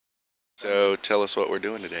So tell us what we're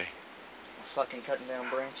doing today. We're fucking cutting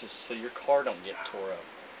down branches so your car don't get tore up.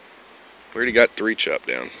 We already got 3 chopped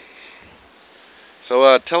down.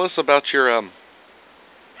 So tell us about your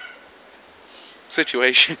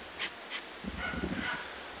situation.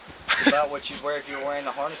 It's about what you'd wear if you were wearing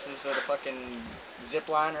the harnesses or the fucking zip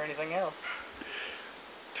line or anything else.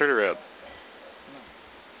 Turn around.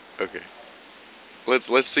 No. Okay.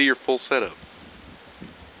 Let's see your full setup.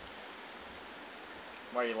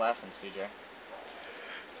 Why are you laughing, CJ?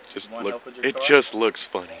 Just Want look. help with your It car? just looks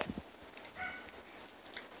funny.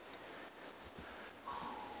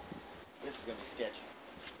 This is gonna be sketchy.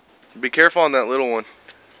 Be careful on that little one.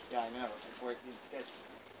 Yeah, I know. That's where it's getting sketchy.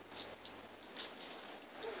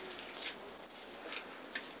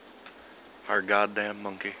 Our goddamn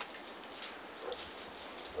monkey.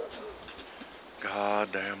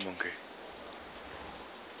 Goddamn monkey.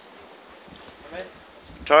 I'm ready.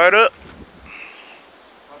 Tie it up.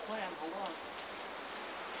 My plan. Hold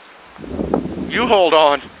on. You hold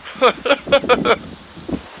on.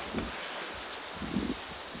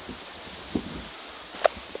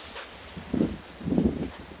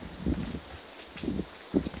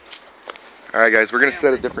 Alright guys, we're gonna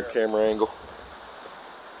set a different camera angle.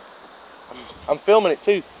 I'm filming it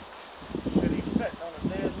too. Should he set on a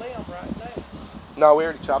dead limb right there? No, we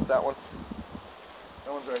already chopped that one.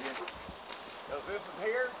 That one's right here. So this one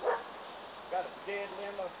here got a dead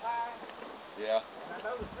limb up high. Yeah. And I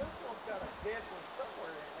noticed this one's got a dead one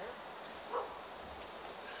somewhere in there.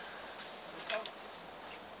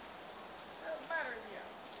 Doesn't matter yet.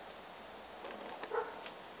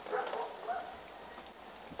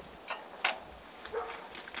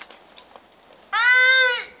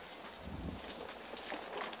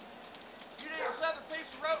 You need another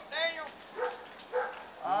piece of rope, Daniel?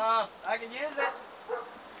 I can use it.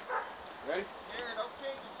 Ready? Here, don't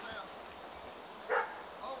kill yourself.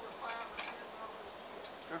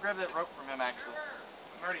 Go grab that rope from him, actually.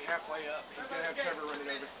 I'm already halfway up. He's gonna have Trevor run it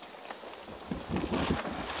over.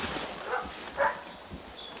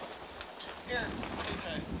 Here,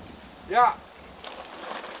 okay. Yeah.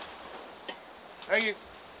 Thank you.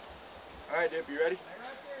 Alright, Dip, you ready?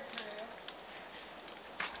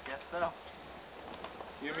 Guess so.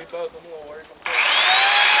 You and me both. I'm a little worried myself.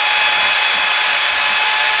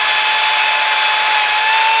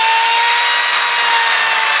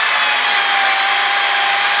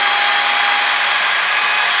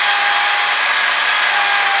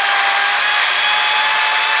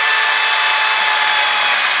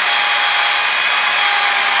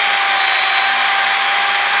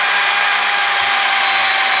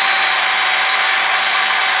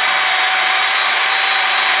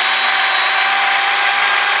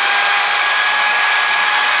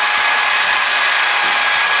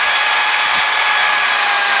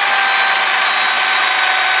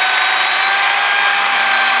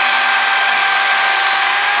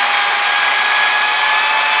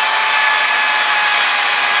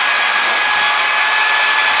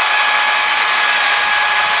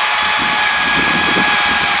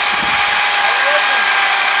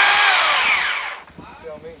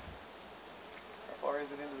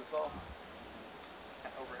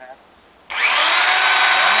 Over half.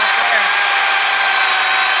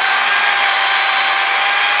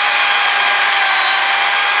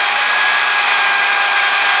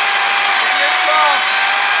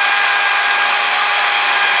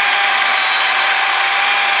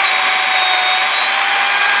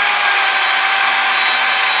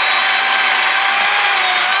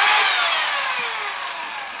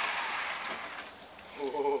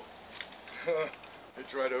 Oh.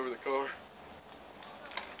 It's right over the car.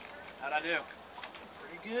 How'd I do?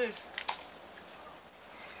 Pretty good.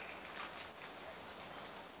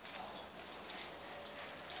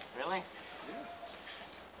 Really? Yeah.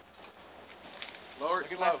 Lower it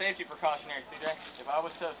Look at slow. my safety precautionary, CJ. If I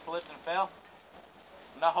was to have slipped and fell,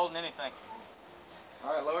 I'm not holding anything.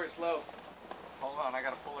 Alright, lower it slow. Hold on, I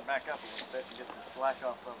gotta pull it back up a little bit to get the splash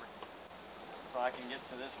off over. So I can get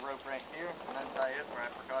to this rope right here and untie it where I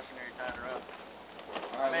precautionary tied her up.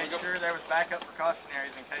 I made sure there was backup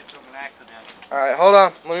precautionaries in case of an accident. Alright, hold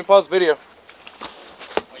on. Let me pause the video.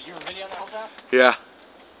 Wait, you were videoing the whole time? Yeah.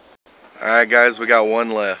 Alright guys, we got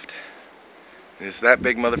one left. It's that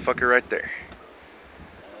big motherfucker right there.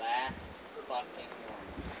 The last fucking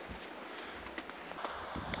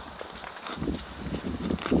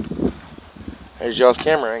one. There's y'all's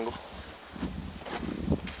camera angle.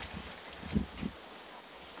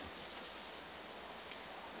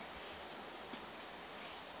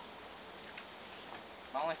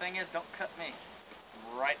 My only thing is, don't cut me.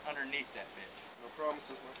 I'm right underneath that bitch. No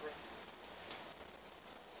promises, my friend.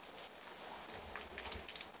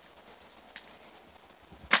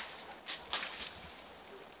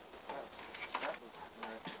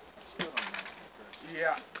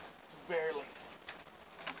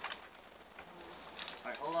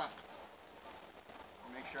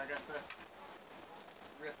 got the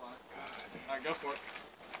grip on it. Alright, go for it.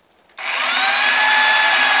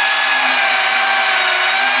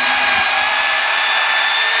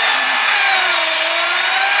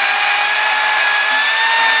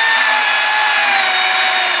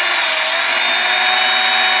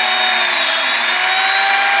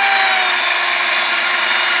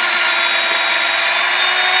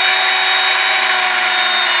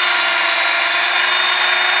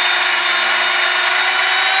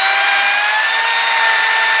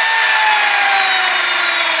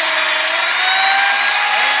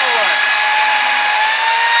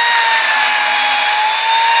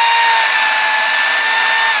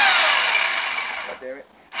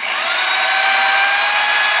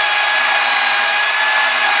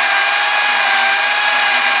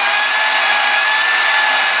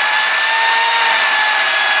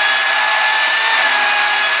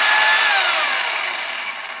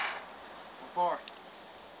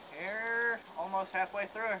 Here, almost halfway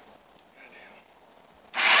through.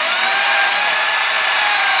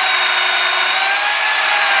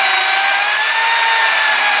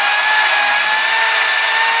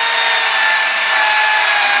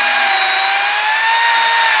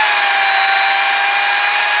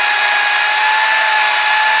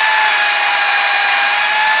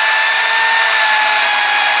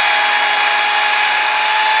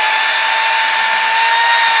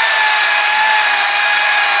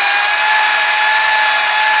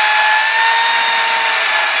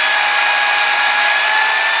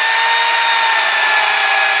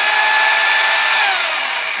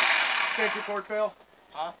 Extension cord, Phil.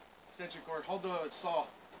 Huh? Extension cord. Hold the saw.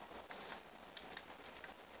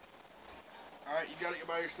 Alright, you got it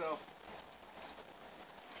by yourself.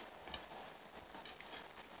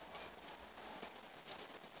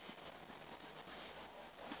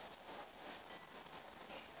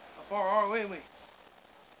 How far are we?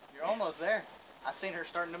 You're almost there. I seen her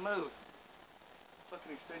starting to move.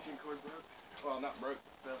 Fucking extension cord broke. Well, not broke,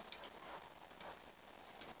 Phil.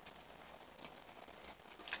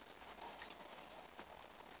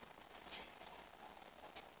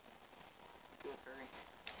 Good, hurry.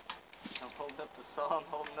 I'm holding up the saw, I'm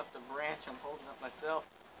holding up the branch, I'm holding up myself.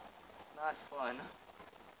 It's not fun.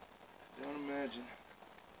 Don't imagine.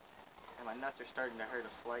 And my nuts are starting to hurt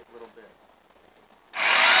a slight little bit.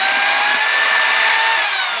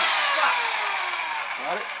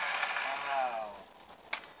 Got it? Wow.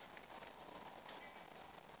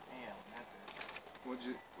 Damn, that hurt. What'd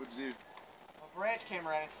you do? A branch came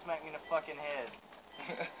around and smacked me in the fucking head.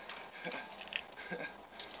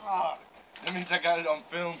 Oh. That means I got it on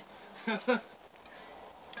film.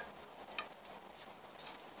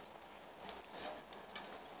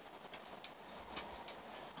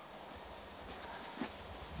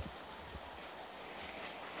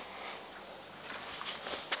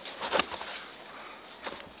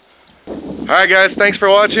 Alright guys, thanks for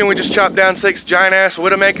watching. We just chopped down 6 giant ass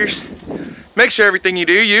Widowmakers. Make sure everything you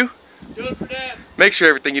do, Do it for Dad. Make sure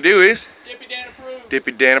everything you do is Dippy Dan approved.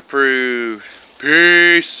 Dippy Dan approved.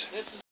 Peace. This is